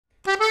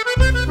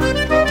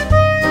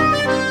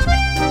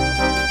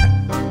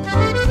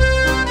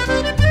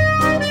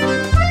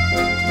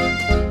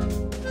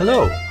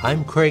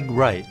I'm Craig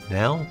Wright,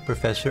 now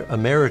Professor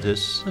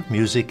Emeritus of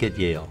Music at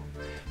Yale.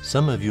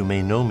 Some of you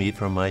may know me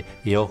from my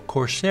Yale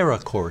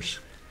Coursera course,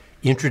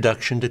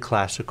 Introduction to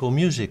Classical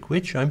Music,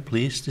 which I'm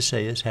pleased to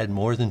say has had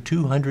more than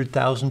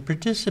 200,000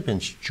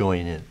 participants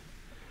join in.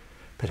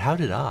 But how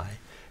did I,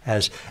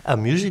 as a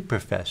music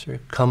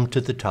professor, come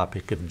to the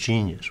topic of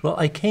genius? Well,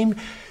 I came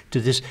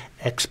to this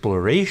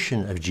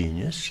exploration of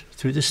genius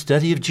through the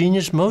study of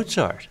genius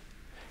Mozart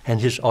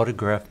and his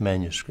autographed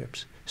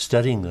manuscripts,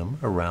 studying them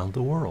around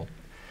the world.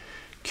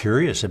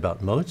 Curious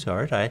about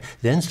Mozart, I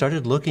then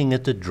started looking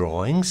at the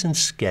drawings and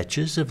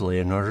sketches of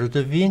Leonardo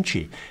da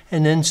Vinci,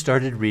 and then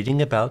started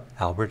reading about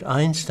Albert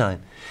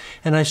Einstein.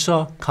 And I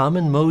saw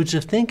common modes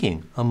of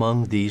thinking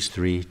among these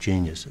three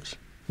geniuses.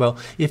 Well,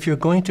 if you're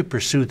going to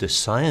pursue the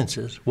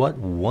sciences, what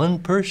one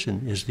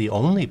person is the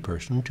only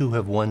person to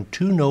have won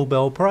 2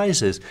 Nobel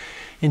Prizes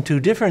in 2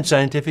 different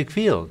scientific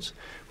fields?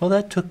 Well,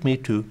 that took me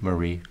to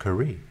Marie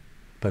Curie.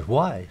 But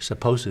why,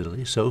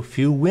 supposedly, so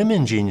few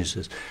women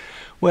geniuses?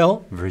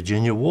 Well,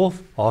 Virginia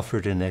Woolf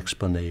offered an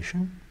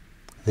explanation.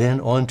 Then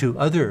on to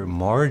other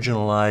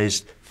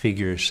marginalized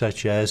figures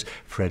such as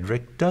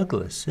Frederick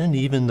Douglass, and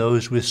even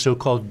those with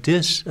so-called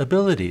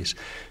disabilities,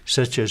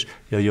 such as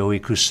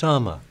Yayoi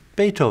Kusama,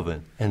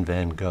 Beethoven, and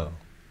Van Gogh.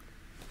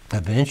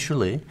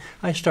 Eventually,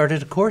 I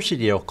started a course at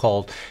Yale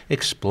called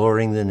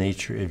Exploring the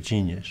Nature of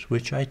Genius,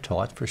 which I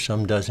taught for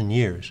some dozen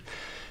years.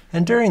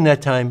 And during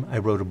that time, I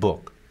wrote a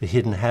book, The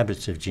Hidden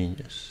Habits of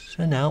Genius.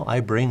 And now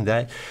I bring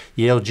that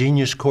Yale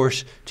Genius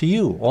course to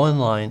you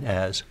online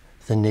as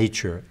The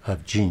Nature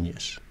of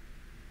Genius.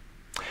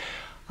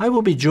 I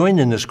will be joined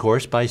in this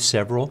course by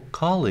several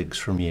colleagues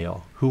from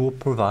Yale who will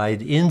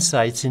provide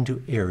insights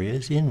into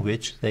areas in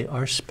which they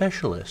are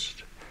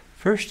specialists.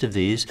 First of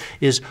these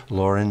is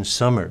Lauren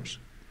Summers.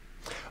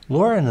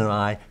 Lauren and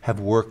I have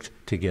worked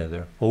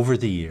together over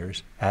the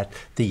years at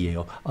the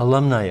Yale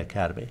Alumni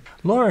Academy.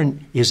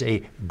 Lauren is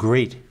a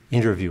great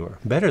interviewer,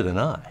 better than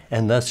I,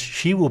 and thus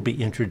she will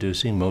be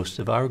introducing most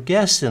of our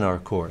guests in our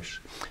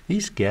course.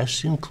 These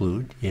guests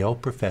include Yale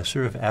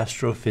Professor of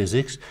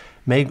Astrophysics,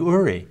 Meg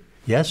Urry,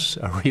 yes,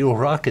 a real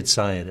rocket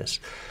scientist,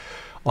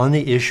 on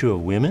the issue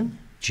of women,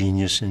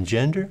 genius and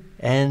gender,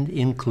 and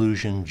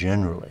inclusion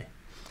generally.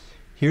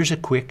 Here's a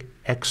quick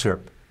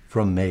excerpt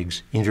from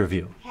Meg's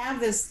interview. Have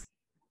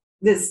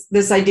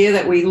this idea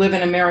that we live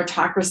in a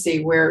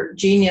meritocracy where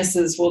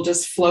geniuses will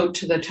just float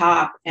to the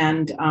top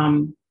and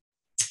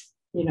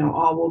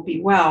all will be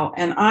well.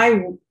 And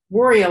I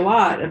worry a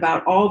lot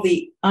about all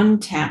the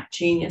untapped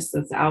genius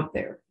that's out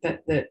there,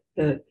 that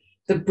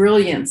the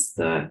brilliance,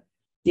 the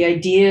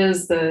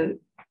ideas, the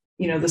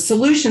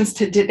solutions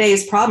to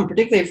today's problem,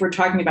 particularly if we're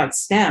talking about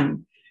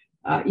STEM.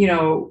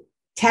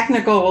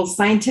 Technical,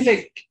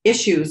 scientific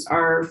issues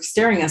are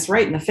staring us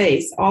right in the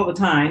face all the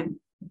time.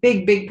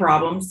 Big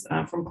problems,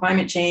 from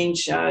climate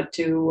change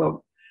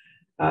to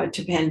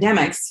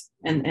pandemics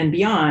and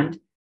beyond.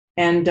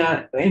 And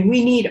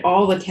we need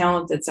all the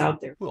talent that's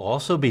out there. We'll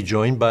also be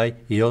joined by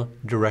Yale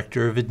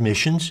Director of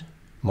Admissions,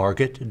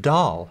 Margaret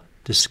Dahl,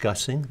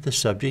 discussing the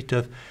subject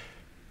of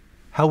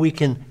how we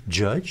can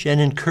judge and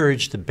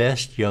encourage the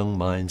best young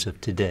minds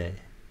of today.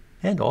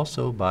 And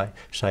also by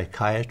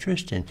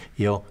psychiatrist and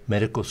Yale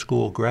Medical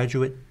School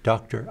graduate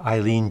Dr.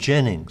 Eileen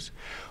Jennings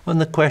on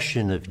the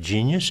question of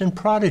genius and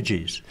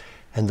prodigies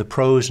and the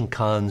pros and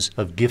cons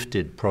of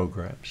gifted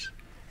programs.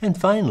 And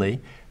finally,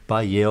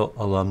 by Yale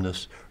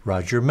alumnus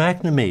Roger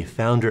McNamee,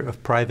 founder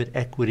of private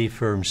equity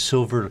firm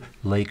Silver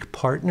Lake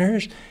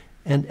Partners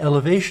and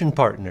Elevation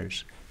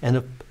Partners, and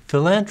a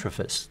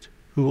philanthropist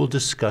who will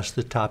discuss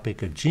the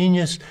topic of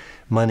genius,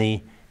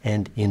 money,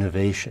 and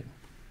innovation.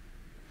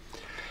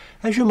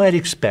 As you might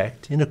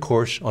expect, in a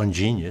course on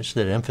genius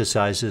that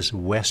emphasizes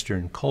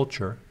Western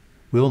culture,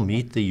 we'll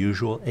meet the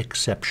usual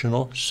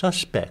exceptional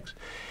suspects.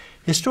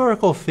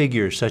 Historical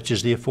figures such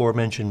as the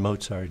aforementioned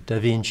Mozart, Da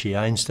Vinci,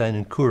 Einstein,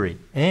 and Curie,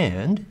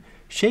 and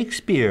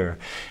Shakespeare,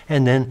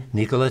 and then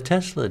Nikola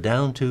Tesla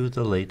down to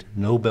the late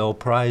Nobel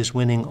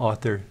Prize-winning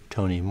author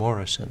Toni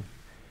Morrison.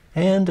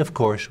 And, of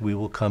course, we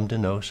will come to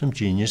know some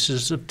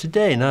geniuses of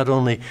today, not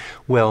only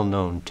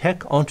well-known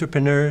tech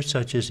entrepreneurs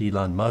such as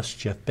Elon Musk,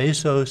 Jeff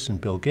Bezos, and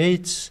Bill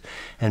Gates,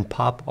 and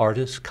pop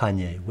artists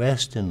Kanye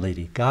West and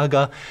Lady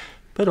Gaga,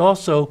 but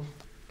also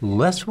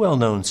less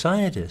well-known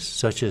scientists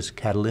such as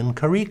Katalin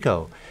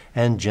Karikó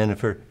and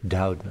Jennifer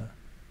Doudna.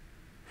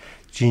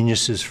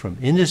 Geniuses from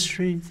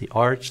industry, the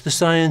arts, the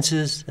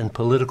sciences, and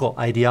political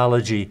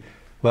ideology,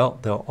 well,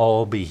 they'll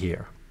all be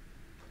here.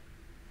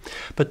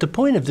 But the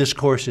point of this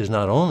course is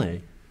not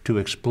only to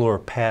explore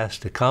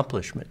past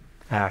accomplishment,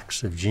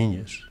 acts of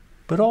genius,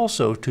 but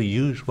also to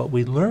use what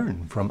we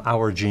learn from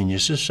our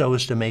geniuses so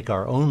as to make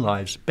our own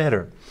lives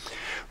better,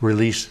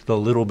 release the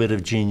little bit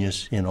of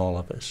genius in all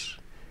of us.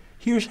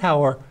 Here's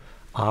how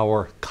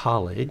our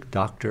colleague,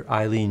 Dr.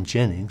 Eileen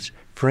Jennings,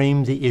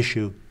 framed the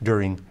issue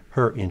during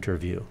her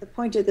interview. The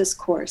point of this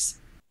course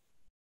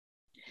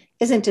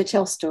isn't to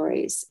tell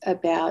stories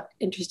about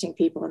interesting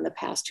people in the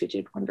past who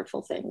did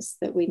wonderful things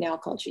that we now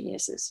call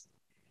geniuses.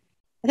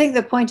 I think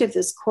the point of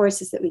this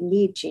course is that we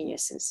need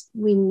geniuses.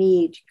 We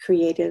need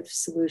creative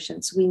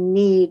solutions. We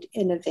need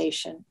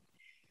innovation.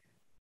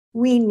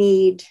 We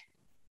need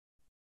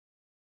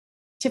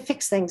to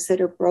fix things that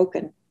are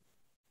broken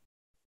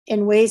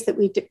in ways that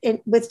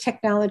with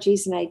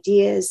technologies and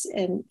ideas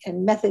and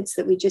methods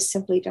that we just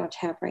simply don't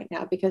have right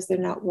now because they're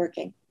not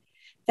working.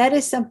 That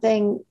is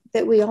something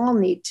that we all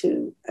need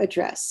to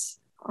address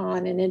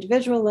on an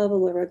individual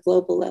level or a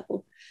global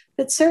level.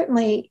 But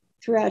certainly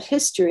throughout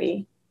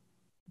history,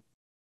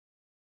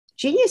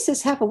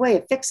 geniuses have a way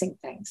of fixing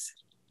things.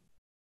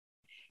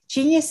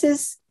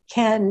 Geniuses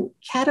can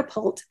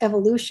catapult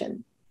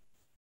evolution.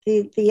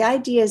 The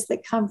ideas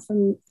that come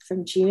from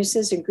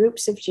geniuses and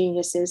groups of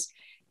geniuses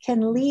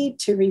can lead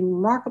to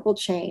remarkable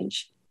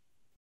change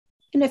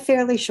in a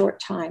fairly short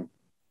time.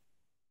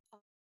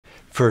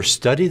 First,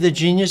 study the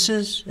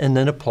geniuses and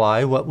then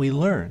apply what we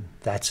learn.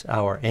 That's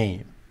our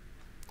aim.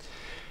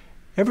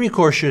 Every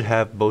course should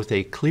have both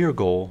a clear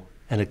goal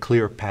and a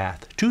clear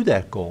path to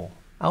that goal.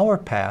 Our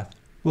path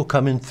will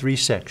come in 3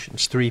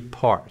 sections, 3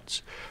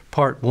 parts.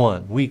 Part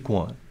 1, week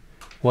 1,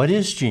 what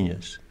is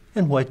genius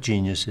and what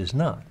genius is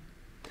not?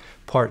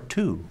 Part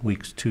 2,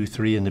 weeks 2,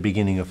 3, and the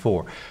beginning of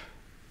 4,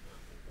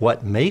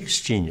 what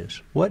makes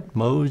genius? What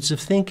modes of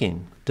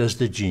thinking does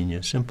the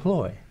genius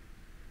employ?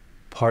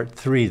 Part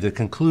 3, the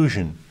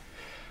conclusion,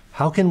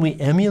 how can we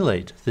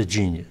emulate the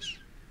genius?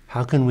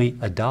 How can we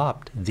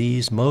adopt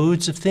these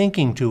modes of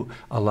thinking to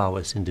allow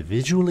us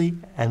individually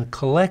and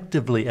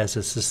collectively as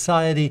a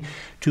society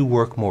to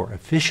work more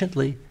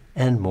efficiently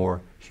and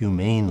more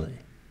humanely?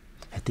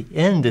 At the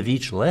end of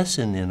each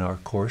lesson in our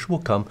course will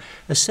come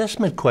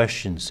assessment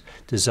questions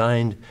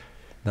designed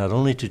not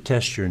only to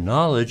test your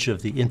knowledge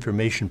of the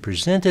information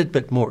presented,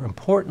 but more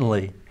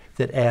importantly,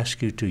 that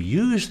ask you to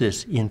use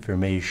this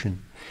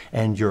information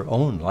and your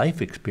own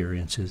life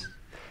experiences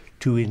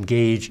to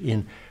engage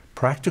in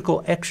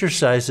practical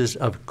exercises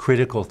of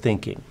critical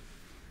thinking.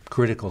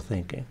 Critical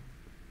thinking.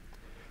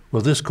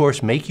 Will this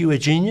course make you a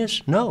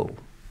genius? No,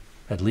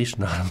 at least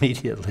not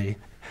immediately.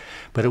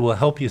 But it will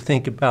help you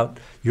think about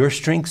your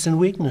strengths and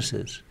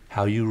weaknesses,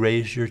 how you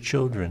raise your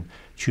children,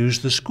 choose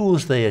the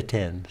schools they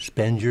attend,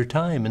 spend your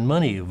time and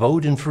money,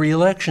 vote in free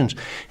elections,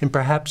 and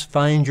perhaps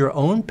find your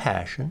own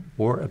passion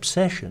or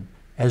obsession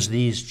as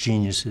these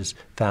geniuses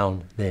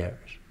found theirs.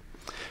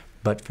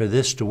 But for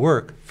this to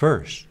work,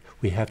 first,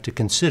 we have to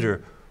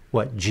consider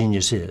what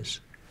genius is.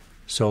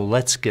 So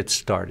let's get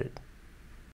started.